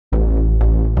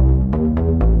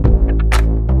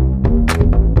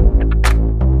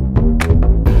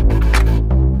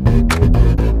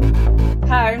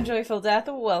Joyful Death,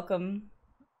 welcome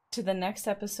to the next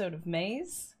episode of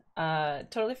Maize.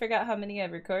 Totally forgot how many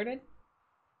I've recorded.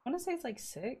 I want to say it's like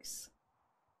 6.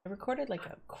 I recorded like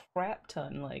a crap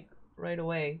ton, like right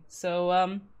away.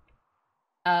 So,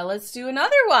 let's do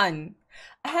another one.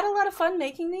 I had a lot of fun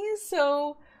making these,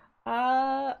 so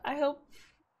I hope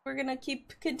we're gonna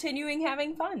keep continuing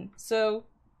having fun. So,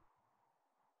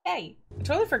 hey, I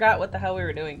totally forgot what the hell we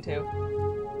were doing too.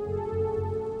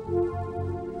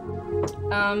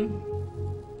 Oh,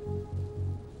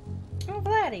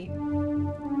 Vladdy.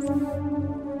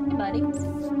 Hey, buddy.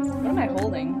 What am I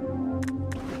holding?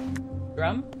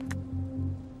 Drum?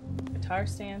 Guitar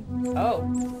stand? Oh.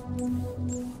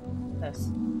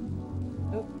 This.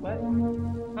 Oh, what?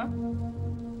 Huh?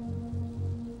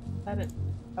 That it?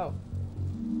 Oh.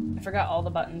 I forgot all the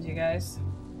buttons, you guys.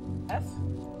 F?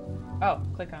 Oh,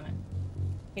 click on it.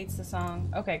 Hates the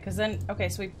song. Okay, cause then so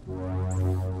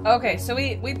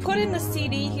we put in the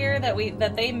CD here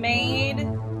that they made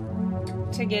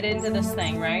to get into this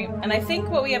thing, right? And I think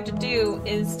what we have to do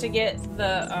is to get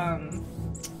the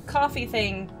coffee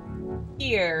thing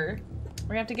here. We're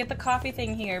gonna have to get the coffee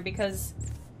thing here because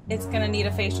it's gonna need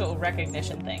a facial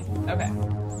recognition thing. Okay.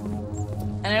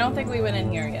 And I don't think we went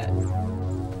in here yet.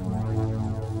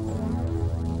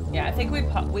 Yeah, I think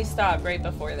we stopped right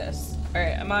before this.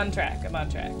 Alright, I'm on track, I'm on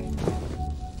track.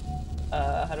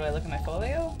 How do I look at my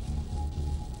folio?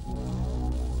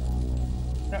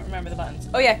 I don't remember the buttons.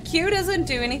 Oh yeah, Q doesn't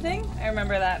do anything. I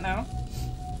remember that now.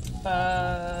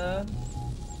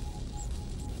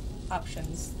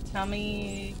 Options. Tell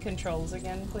me controls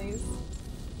again, please.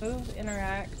 Move,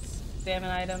 interact, examine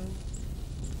item.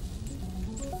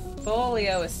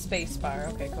 Folio is spacebar.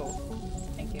 Okay, cool.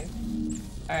 Thank you.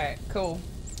 Alright, cool.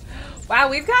 Wow,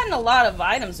 we've gotten a lot of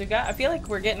items. I feel like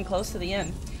we're getting close to the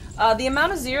end. The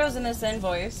amount of zeros in this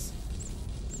invoice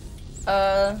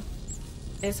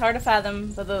is hard to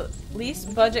fathom, but the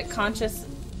least budget conscious...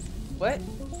 What?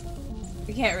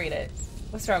 You can't read it.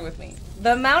 What's wrong with me?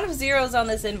 The amount of zeros on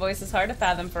this invoice is hard to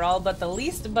fathom for all but the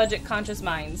least budget conscious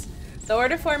minds. The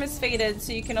order form is faded,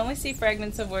 so you can only see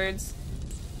fragments of words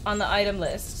on the item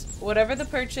list. Whatever the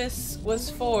purchase was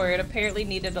for, it apparently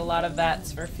needed a lot of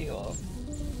VATs for fuel.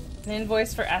 An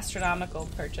invoice for astronomical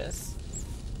purchase.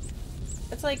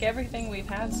 It's like everything we've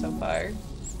had so far.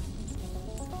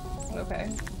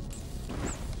 Okay.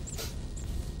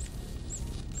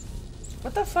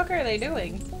 What the fuck are they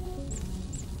doing?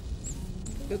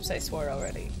 Oops, I swore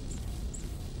already.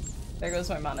 There goes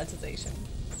my monetization.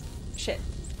 Shit.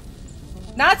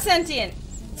 Not sentient!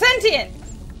 Sentient!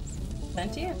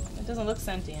 Sentient? It doesn't look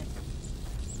sentient.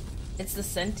 It's the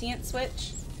sentient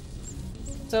switch?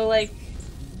 So like...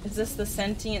 Is this the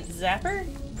sentient zapper?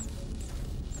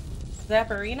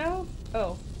 Zapperino?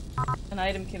 Oh. An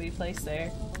item can be placed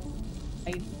there.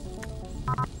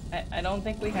 I don't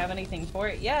think we have anything for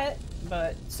it yet,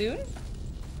 but soon?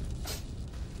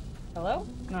 Hello?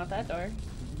 Not that door.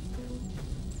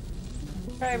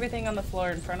 Try everything on the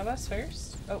floor in front of us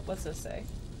first. Oh, what's this say?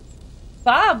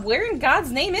 Bob, where in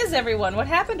God's name is everyone? What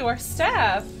happened to our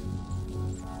staff?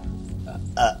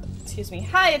 Excuse me.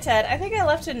 Hiya, Ted. I think I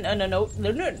left a note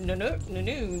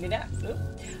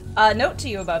to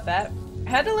you about that.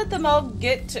 Had to let them all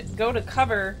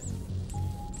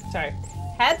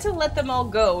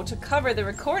go to cover the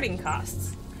recording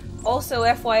costs. Also,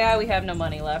 FYI, we have no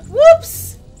money left.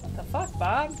 Whoops! What the fuck,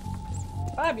 Bob?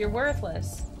 Bob, you're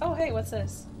worthless. Oh, hey, what's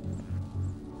this?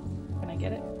 Can I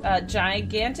get it?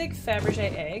 Gigantic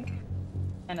Fabergé egg.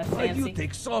 And a fancy... Why you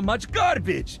take so much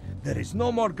garbage? There is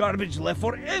no more garbage left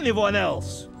for anyone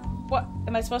else. What?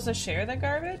 Am I supposed to share the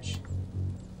garbage?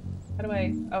 How do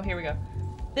I... Oh, here we go.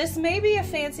 This may be a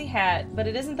fancy hat, but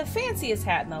it isn't the fanciest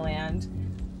hat in the land.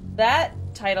 That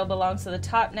title belongs to the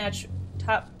top-notch...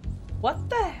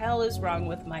 What the hell is wrong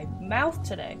with my mouth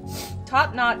today?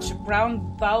 Top-notch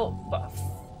brown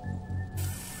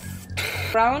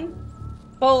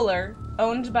bowler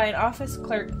owned by an office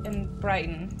clerk in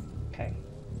Brighton. Okay.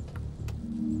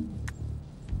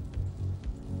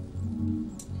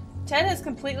 Ted has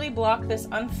completely blocked this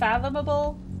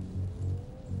unfathomable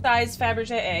sized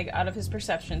Fabergé egg out of his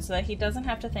perception so that he doesn't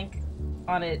have to think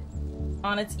on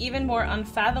its even more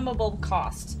unfathomable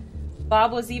cost.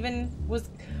 Bob was Why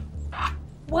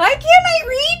can't I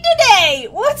read today?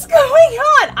 What's going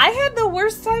on? I had the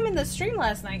worst time in the stream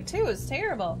last night too. It was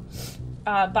terrible.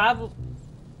 Bob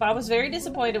was very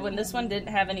disappointed when this one didn't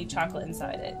have any chocolate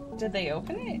inside it. Did they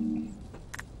open it?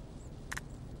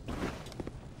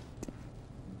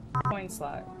 Coin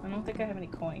slot. I don't think I have any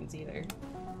coins either.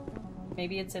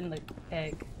 Maybe it's in the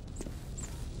egg.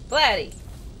 Vladdy!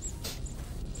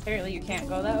 Apparently you can't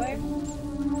go that way.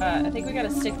 I think we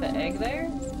gotta stick the egg there.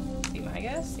 I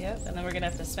guess. Yep. And then we're gonna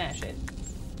have to smash it.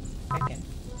 I can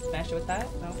smash it with that?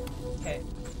 No? Okay.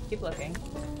 Keep looking.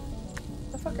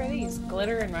 What the fuck are these?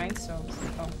 Glitter and rhinestones.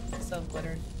 Oh, still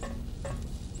glitter.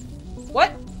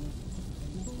 What?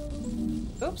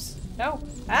 Oops. No.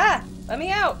 Ah! Let me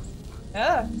out!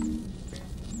 Ah!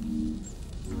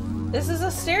 This is a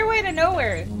stairway to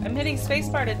nowhere. I'm hitting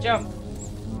spacebar to jump.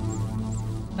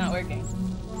 Not working.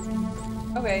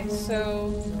 Okay, so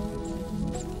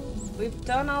we've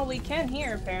done all we can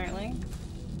here, apparently.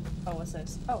 Oh, what's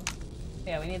this? Oh,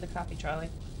 yeah, we need the coffee trolley.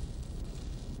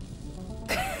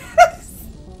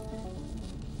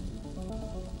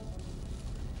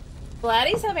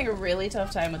 Blatty's having a really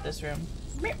tough time with this room.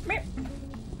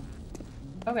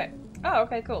 Okay. Oh,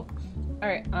 okay, cool.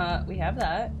 Alright, we have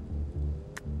that.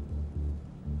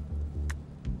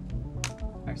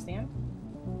 Our stand?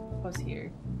 What's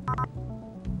here?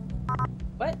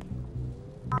 What?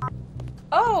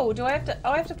 Oh, do I have to-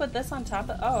 oh, I have to put this on top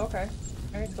of- oh, okay.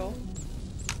 Very cool.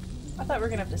 I thought we were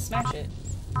gonna have to smash it.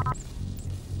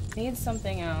 Need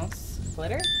something else.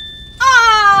 Glitter?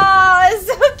 Oh, it's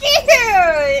so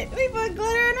cute! We put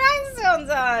glitter and rhinestones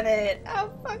on it! How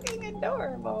fucking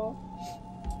adorable.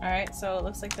 Alright, so it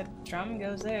looks like the drum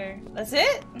goes there. That's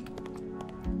it?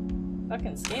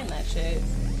 Fucking scan that shit.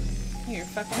 You're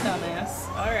fucking dumbass.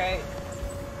 Alright.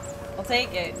 I'll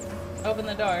take it. Open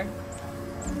the door.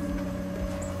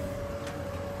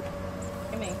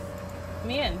 Give me. Let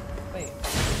me in. Wait.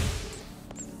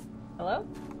 Hello?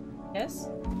 Yes?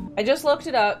 I just looked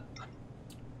it up.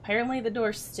 Apparently the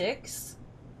door sticks,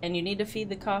 and you need to feed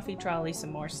the coffee trolley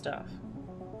some more stuff.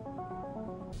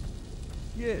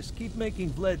 Yes, keep making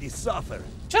Vladdy suffer.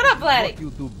 Shut up, Vladdy! What you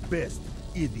do best,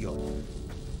 idiot.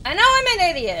 I know I'm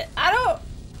an idiot! I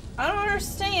don't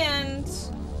understand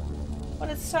what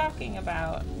it's talking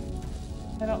about.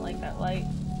 I don't like that light.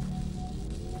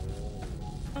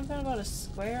 Something about a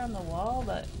square on the wall,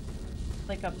 but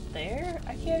like up there?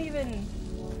 I can't even...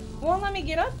 It won't let me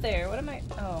get up there. What am I...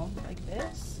 Oh, like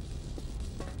this?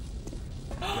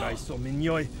 Christ,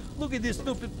 mignon. Look at this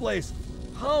stupid place.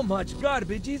 How much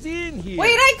garbage is in here?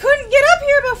 Wait, I couldn't get up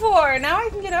here before! Now I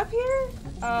can get up here?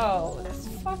 Oh, this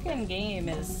fucking game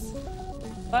is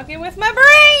fucking with my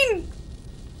brain!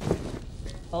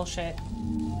 Bullshit.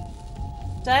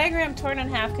 Diagram torn in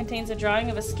half contains a drawing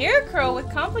of a scarecrow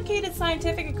with complicated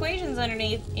scientific equations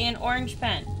underneath in orange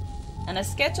pen, and a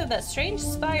sketch of that strange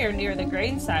spire near the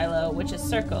grain silo, which is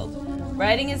circled.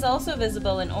 Writing is also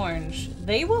visible in orange.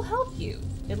 They will help you.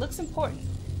 It looks important.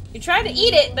 You tried to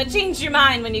eat it, but changed your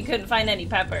mind when you couldn't find any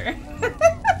pepper.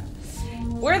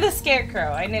 We're the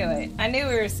scarecrow. I knew it. I knew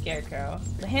we were a scarecrow.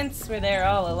 The hints were there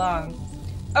all along.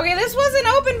 Okay, this wasn't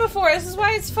open before. This is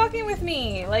why it's fucking with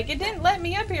me. Like, it didn't let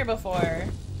me up here before.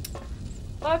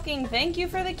 Fucking thank you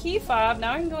for the key fob.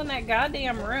 Now I can go in that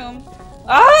goddamn room.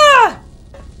 Ah!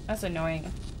 That's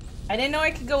annoying. I didn't know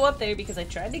I could go up there because I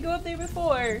tried to go up there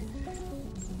before.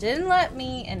 Didn't let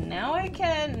me, and now I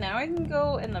can. Now I can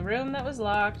go in the room that was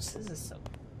locked. This is so...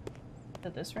 Is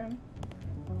it this room?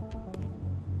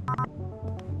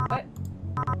 What?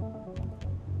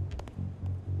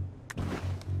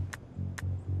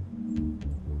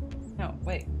 No,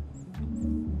 wait.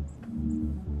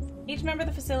 Each member of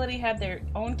the facility had their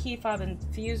own key fob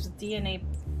infused with DNA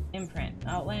imprint. An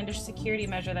outlandish security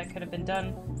measure that could have been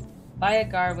done by a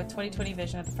guard with 20/20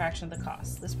 vision at the fraction of the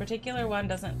cost. This particular one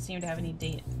doesn't seem to have any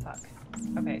data. Fuck.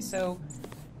 Okay, so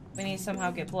we need to somehow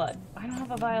get blood. I don't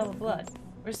have a vial of blood.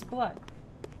 Where's the blood?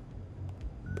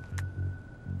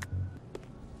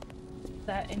 Is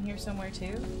that in here somewhere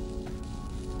too?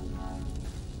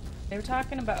 They were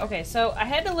talking about... Okay, so I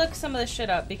had to look some of this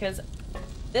shit up because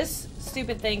this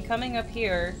stupid thing coming up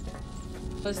here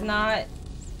was not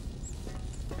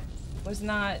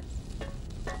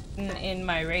in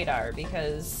my radar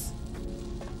because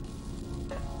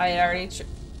I had already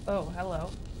oh, hello.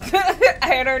 I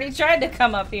had already tried to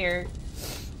come up here.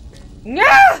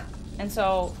 Yeah! And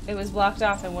so it was blocked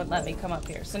off and wouldn't let me come up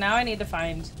here. So now I need to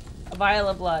find a vial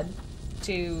of blood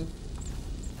to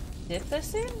dip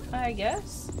this in, I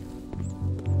guess.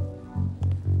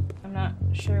 I'm not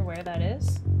sure where that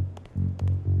is.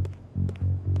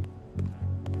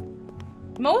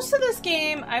 Most of this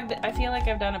game, I feel like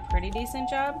I've done a pretty decent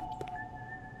job.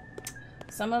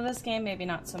 Some of this game, maybe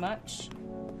not so much.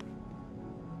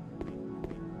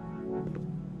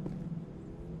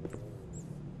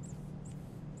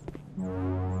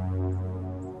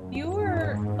 If you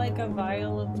were like a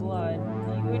vial of blood,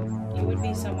 you would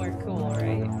be somewhere cool,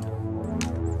 right?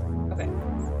 Okay.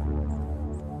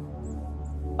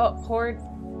 Oh, horde.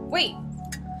 Wait.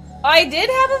 I did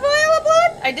have a vial of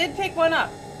blood? I did pick one up.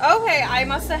 Okay, I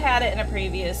must have had it in a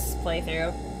previous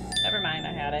playthrough. Never mind.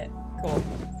 got it. Cool.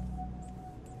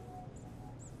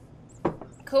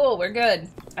 Cool, we're good.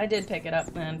 I did pick it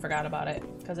up and forgot about it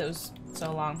because it was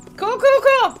so long. Cool, cool,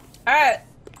 cool! Alright.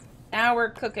 Now we're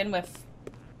cooking with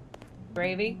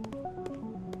gravy.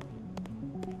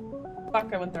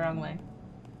 Fuck, I went the wrong way.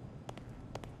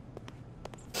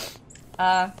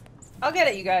 I'll get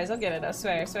it, you guys. I'll get it. I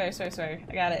swear, swear, swear, swear.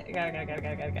 I got it. I got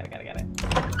it.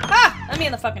 Ah! Let me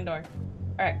in the fucking door.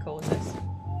 Alright, cool. What's this?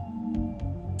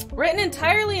 Written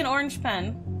entirely in orange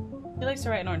pen. He likes to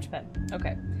write in orange pen.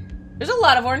 Okay. There's a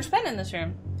lot of orange pen in this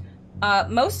room.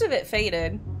 Most of it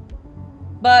faded.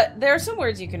 But there are some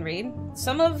words you can read.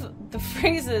 Some of the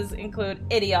phrases include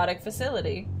idiotic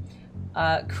facility,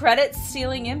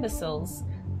 credit-stealing imbeciles,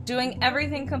 doing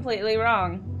everything completely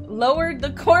wrong, lowered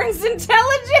the corn's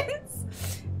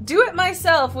intelligence, do it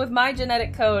myself with my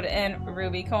genetic code, and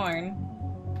Ruby Corn.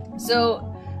 So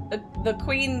the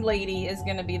queen lady is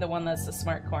gonna be the one that's the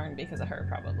smart corn because of her,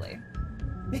 probably.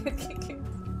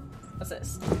 What's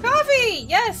this? Coffee!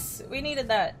 Yes! We needed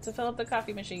that to fill up the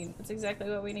coffee machine. That's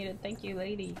exactly what we needed. Thank you,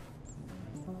 lady.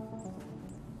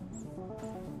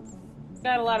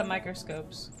 Got a lot of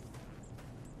microscopes.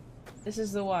 This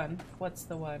is the one. What's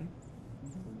the one?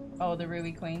 Oh, the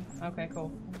Ruby Queen. Okay,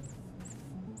 cool.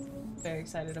 Very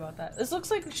excited about that. This looks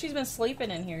like she's been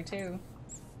sleeping in here, too.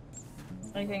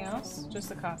 Anything else? Just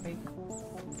the coffee.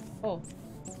 Oh.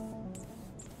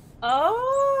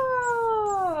 Oh!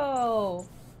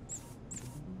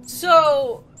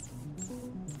 So,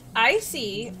 I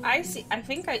think I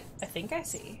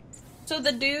see. So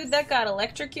the dude that got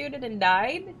electrocuted and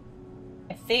died,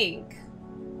 I think,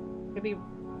 could be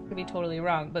totally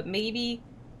wrong, but maybe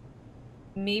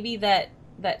that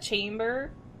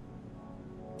chamber,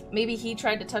 maybe he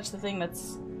tried to touch the thing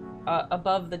that's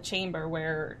above the chamber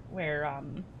where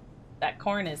that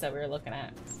corn is that we were looking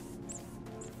at.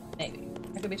 Maybe.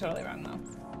 I could be totally wrong though.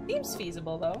 Seems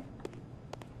feasible though.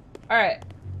 Alright.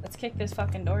 Let's kick this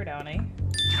fucking door down, eh?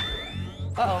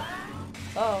 Uh-oh.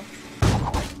 Uh-oh.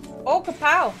 Oh,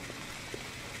 kapow!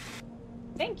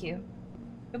 Thank you.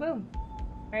 Kaboom.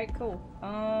 Alright, cool.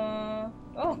 Oh.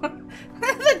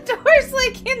 The door's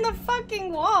like in the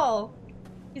fucking wall!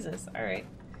 Jesus, alright.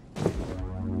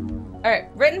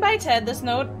 Alright, written by Ted, this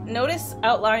notice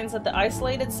outlines that the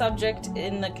isolated subject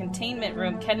in the containment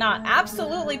room cannot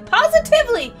absolutely,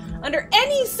 positively, under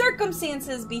any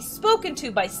circumstances be spoken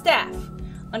to by staff,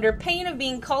 under pain of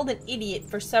being called an idiot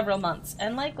for several months,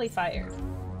 and likely fired. I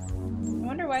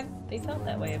wonder why they felt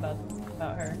that way about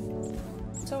her.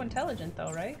 So intelligent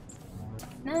though, right?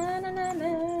 Na, na, na,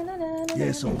 na, na, na,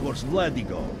 Yes, of course, Vladdy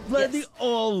go. Vladdy Yes.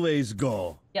 always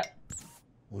go. Yep.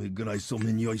 Oj, graj som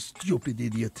en you stupid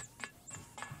idiot.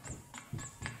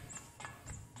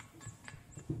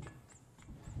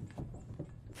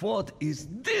 What is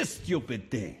this stupid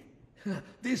thing?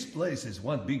 This place is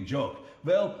one big joke.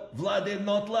 Well, Vladdy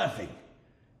not laughing.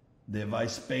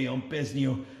 Device pay on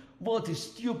Pesnio. What is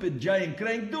stupid giant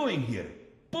crank doing here?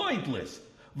 Pointless.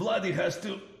 Vladdy has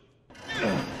to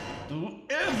do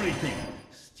everything.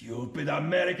 Stupid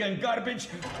American garbage.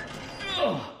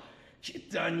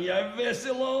 Chitania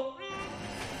Veselo.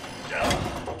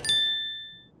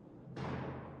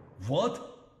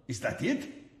 What? Is that it?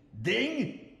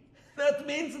 Ding? That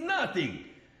means nothing.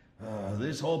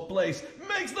 This whole place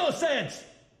makes no sense.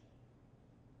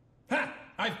 Ha!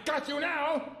 I've got you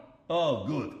now! Oh,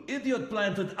 good. Idiot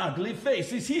planted ugly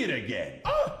face is here again.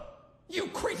 Oh! You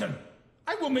cretin!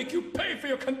 I will make you pay for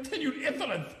your continued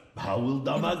insolence! How will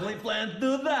dumb ugly plant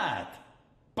do that?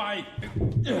 By...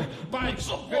 Oj,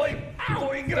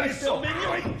 oj, graj som en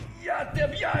joj. Ja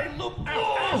тебя и lup.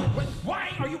 Ow! Why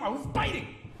are you always biting?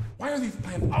 Why are these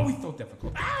plants always so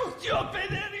difficult? Ow! Stupid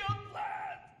idiot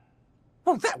plant!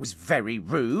 Well, that was very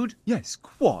rude. Yes,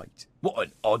 quite. What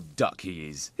an odd duck he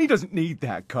is. He doesn't need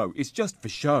that coat. It's just for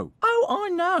show. Oh, I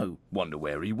know. Wonder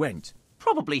where he went.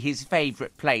 Probably his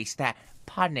favourite place, that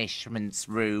punishments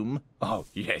room. Oh,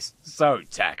 yes. So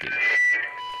tacky.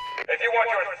 If you want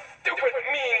your stupid,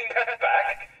 mean pet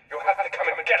back, you'll have to come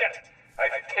and get it.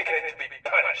 I've taken it to be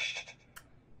punished.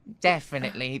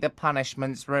 Definitely the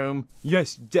punishments room.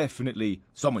 Yes, definitely.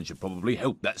 Someone should probably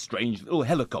help that strange little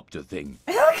helicopter thing.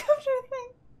 Helicopter thing.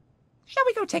 Shall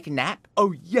we go take a nap?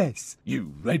 Oh, yes.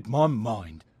 You read my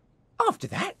mind. After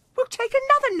that, we'll take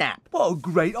another nap. What a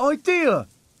great idea.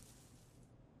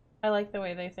 I like the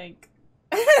way they think.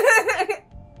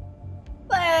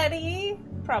 Vladdy.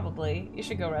 Probably. You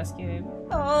should go rescue him.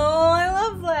 Oh, I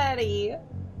love Vladdy.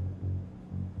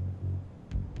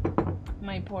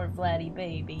 My poor Vladdy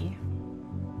baby.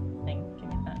 Thing. Give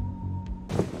me that.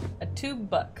 A tube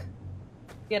buck.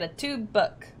 Get a tube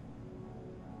buck.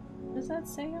 What does that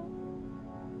say?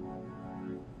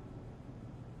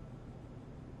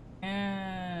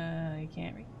 You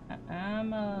can't read.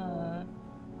 I'm a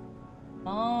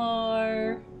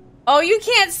more. Oh, you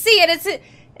can't see it.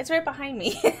 It's right behind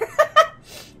me.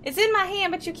 It's in my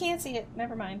hand, but you can't see it.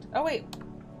 Never mind. Oh wait.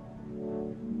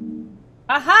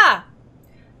 Aha!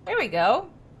 There we go.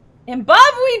 In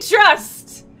Bob we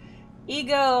trust.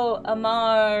 Ego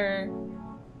Amar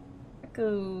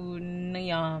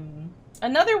Kuniyam.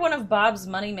 Another one of Bob's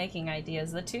money-making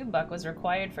ideas. The tube buck was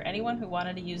required for anyone who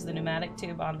wanted to use the pneumatic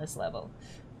tube on this level.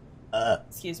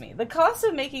 Excuse me. The cost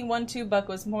of making one tube buck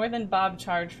was more than Bob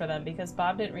charged for them because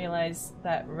Bob didn't realize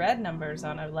that red numbers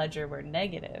on a ledger were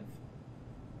negative.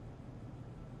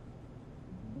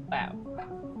 Wow.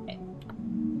 Okay.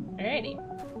 Alrighty.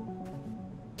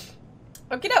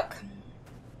 Okie doke.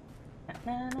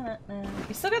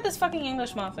 We still got this fucking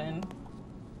English muffin.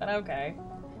 But okay.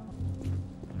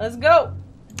 Let's go!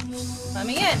 Let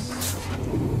me in!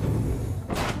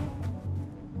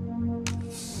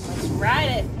 Let's ride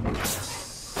it!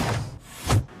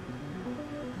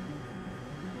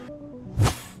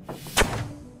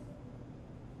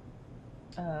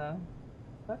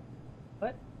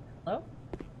 What? Hello?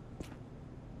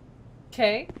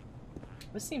 Okay.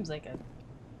 This seems like a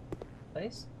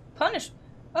place.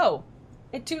 Oh!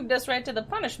 It tubed us right to the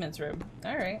punishments room.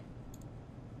 Alright.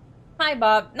 Hi,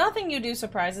 Bob. Nothing you do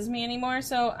surprises me anymore,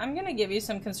 so I'm gonna give you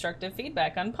some constructive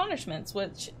feedback on punishments,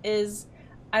 which is,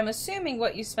 I'm assuming,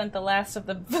 what you spent the last of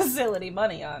the facility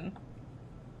money on.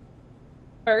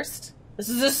 First, this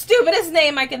is the stupidest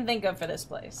name I can think of for this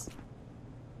place.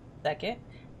 Second,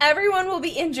 everyone will be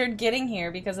injured getting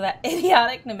here because of that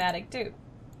idiotic pneumatic tube.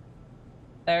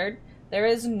 Third, there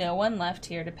is no one left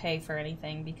here to pay for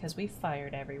anything because we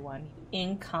fired everyone.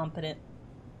 Incompetent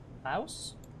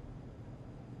louse.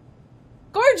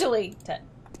 Cordially, 10.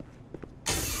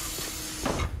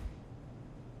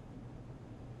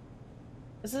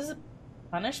 This is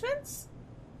punishments?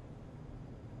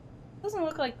 Doesn't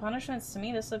look like punishments to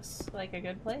me. This looks like a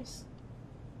good place.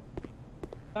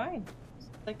 Fine. It's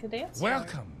like a dance floor.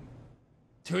 Welcome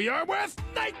to your worst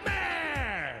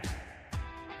nightmare!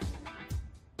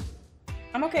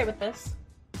 I'm okay with this.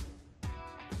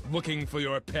 Looking for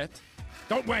your pet?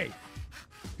 Don't wait!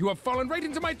 You have fallen right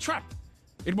into my trap!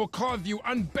 It will cause you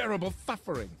unbearable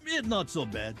suffering. It's not so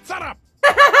bad. Shut up!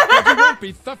 But you won't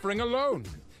be suffering alone.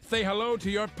 Say hello to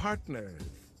your partners.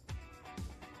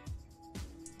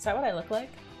 Is that what I look like?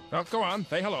 Well, go on,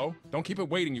 say hello. Don't keep it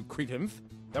waiting, you cretins.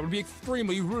 That would be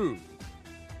extremely rude.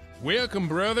 Welcome,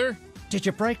 brother. Did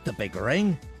you break the big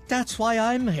ring? That's why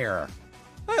I'm here.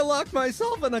 I locked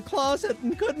myself in a closet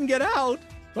and couldn't get out.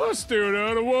 I stared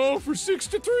at a wall for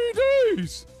 63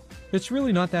 days. It's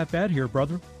really not that bad here,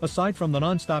 brother, aside from the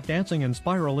non-stop dancing and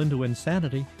spiral into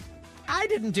insanity. I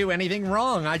didn't do anything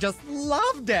wrong. I just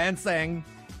love dancing.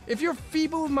 If your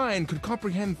feeble mind could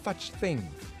comprehend such things,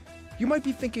 you might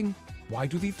be thinking, why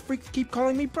do these freaks keep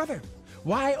calling me brother?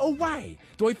 Why, oh why,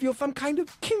 do I feel some kind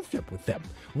of kinship with them?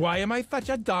 Why am I such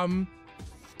a dumb,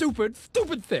 stupid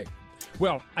thing?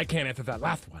 Well, I can't answer that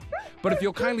last one, but if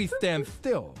you'll kindly stand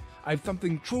still, I have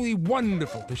something truly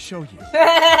wonderful to show you.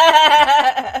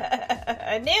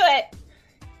 I knew it!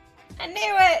 I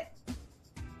knew it!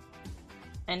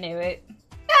 I knew it.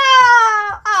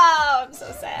 Oh! Oh, I'm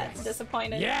so sad.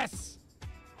 Disappointed. Yes!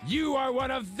 You are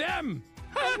one of them!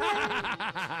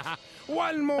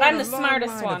 One more But I'm the long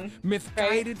smartest line one, of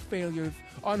misguided failures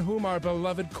on whom our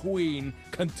beloved queen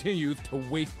continues to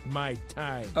waste my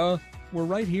time. We're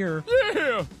right here.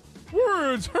 Yeah!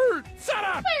 Words hurt! Shut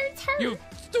up! Words hurt. You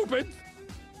stupid!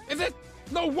 Is it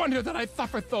no wonder that I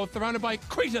suffer so surrounded by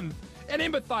cretins and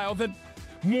imbeciles and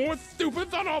more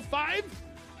stupid than all five?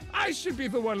 I should be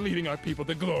the one leading our people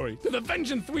to glory, to the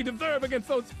vengeance we deserve against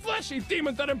those fleshy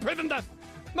demons that imprisoned us!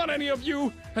 Not any of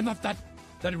you, and not that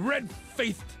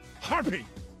red-faced harpy!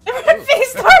 The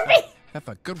red-faced harpy! That's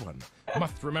a good one.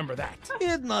 Must remember that.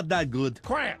 It's not that good.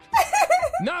 Quiet!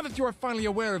 Now that you are finally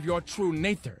aware of your true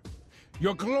nature,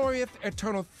 your glorious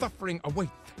eternal suffering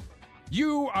awaits.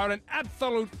 You are an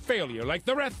absolute failure like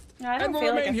the rest, I don't and will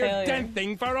feel like remain a here failure.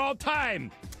 dancing for all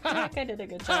time. I think I did a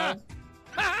good job.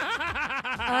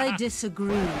 I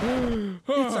disagree.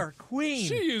 It's our queen.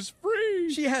 She is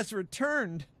free. She has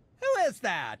returned. Who is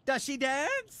that? Does she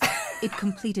dance? It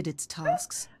completed its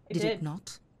tasks, did did. it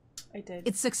not? I did.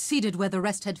 It succeeded where the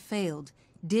rest had failed,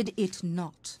 did it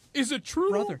not? Is it true?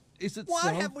 Brother, is it Why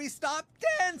so? have we stopped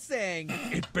dancing?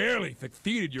 It barely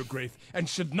succeeded, Your Grace, and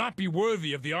should not be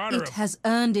worthy of the honor It of... has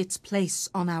earned its place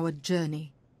on our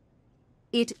journey.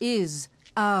 It is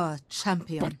our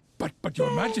champion. But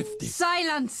Your Majesty...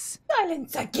 Silence!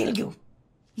 Silence, I kill you!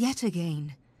 Yet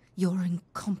again, your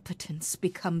incompetence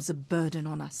becomes a burden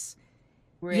on us.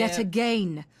 Yet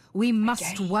again, we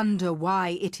must wonder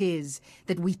why it is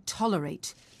that we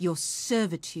tolerate your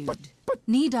servitude.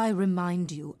 Need I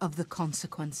remind you of the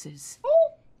consequences?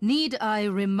 Need I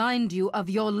remind you of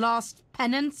your last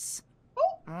penance?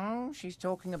 Oh, she's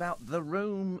talking about the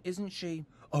room, isn't she?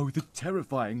 Oh, the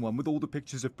terrifying one with all the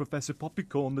pictures of Professor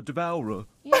Poppycorn the Devourer.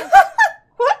 Yeah.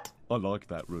 What? I like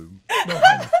that room. No,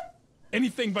 honey.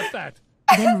 Anything but that.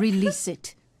 Then release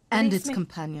it and Release its me.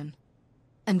 companion.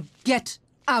 And get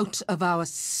out of our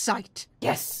sight.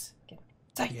 Yes.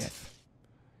 Sight. Yes.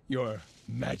 Your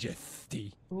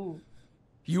Majesty. Ooh.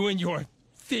 You and your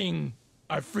thing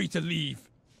are free to leave.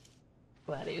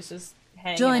 Gladius just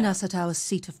hanging Join out. us at our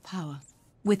seat of power,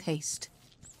 with haste.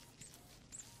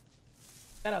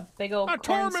 Got a big old Our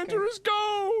corn tormentor skirt. is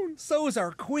gone. So's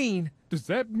our queen. Does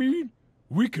that mean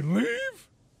we can leave?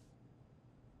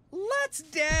 Let's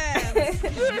dance!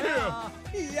 Yeah.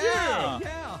 Yeah!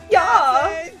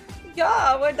 Yeah.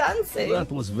 Yeah, we're dancing.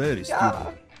 That was very Yeah.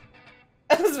 stupid.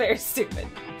 That was very stupid.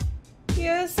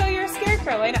 Yeah, so you're a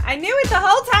scarecrow. I knew it the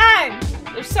whole time.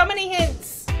 There's so many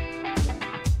hints.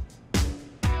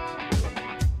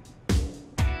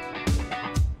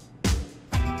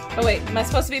 Oh wait, am I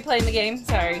supposed to be playing the game?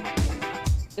 Sorry.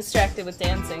 Distracted with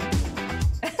dancing.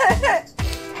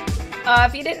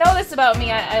 If you didn't know this about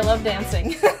me, I love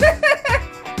dancing.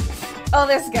 Oh,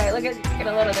 this guy. Look at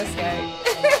a load of this guy.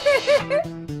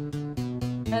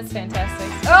 That's fantastic.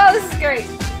 Oh, this is great.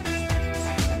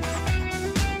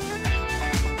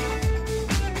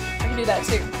 I can do that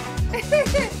too.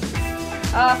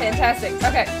 Oh, fantastic.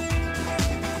 Okay.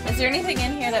 Is there anything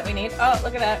in here that we need? Oh,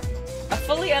 look at that. A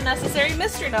fully unnecessary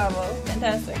mystery novel.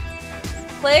 Fantastic.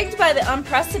 Plagued by the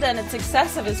unprecedented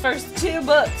success of his first 2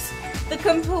 books, the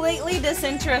completely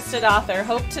disinterested author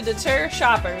hoped to deter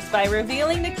shoppers by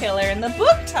revealing the killer in the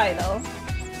book title.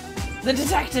 The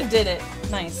detective did it.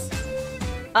 Nice.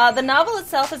 The novel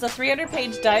itself is a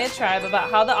 300-page diatribe about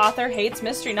how the author hates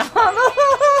mystery novels.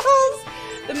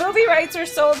 The movie rights are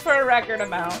sold for a record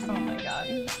amount. Oh my god.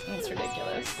 That's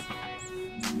ridiculous.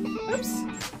 Oops.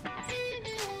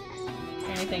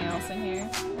 Anything else in here?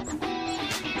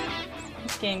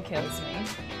 This game kills me.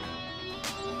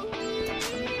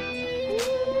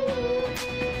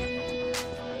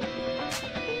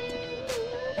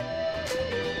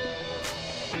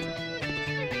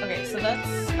 Okay, so that's...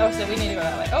 Oh, so we need to go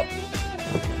that way. Oh!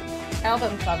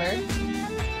 Album cover.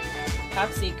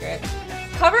 Top secret.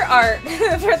 Cover art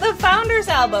for the Founders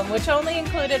album, which only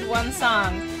included 1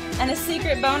 song and a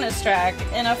secret bonus track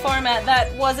in a format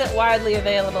that wasn't widely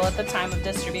available at the time of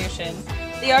distribution.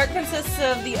 The art consists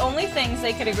of the only things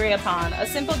they could agree upon, a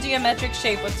simple geometric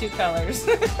shape with 2 colors.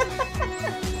 Oh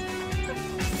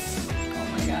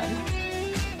my god.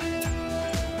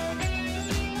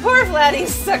 Poor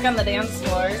Vladdy's stuck on the dance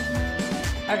floor.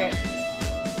 Okay.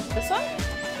 This one?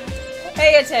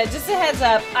 Hey, it's Ed. Just a heads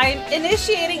up. I'm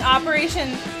initiating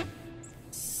Operation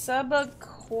Subaquanium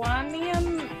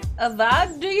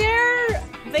Avadier.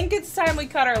 Think it's time we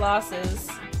cut our losses.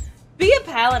 Be a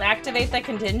pal and activate the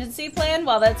contingency plan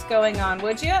while that's going on,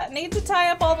 would ya? Need to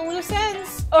tie up all the loose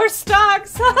ends. Or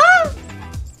stocks. Haha!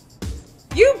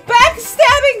 You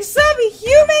backstabbing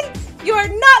subhuman! You are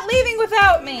not leaving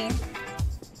without me!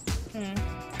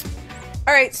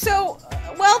 Alright, so,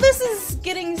 well, this is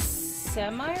getting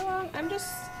semi-long. I'm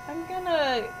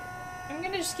gonna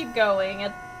just keep going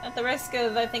at the risk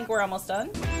of, I think we're almost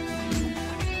done.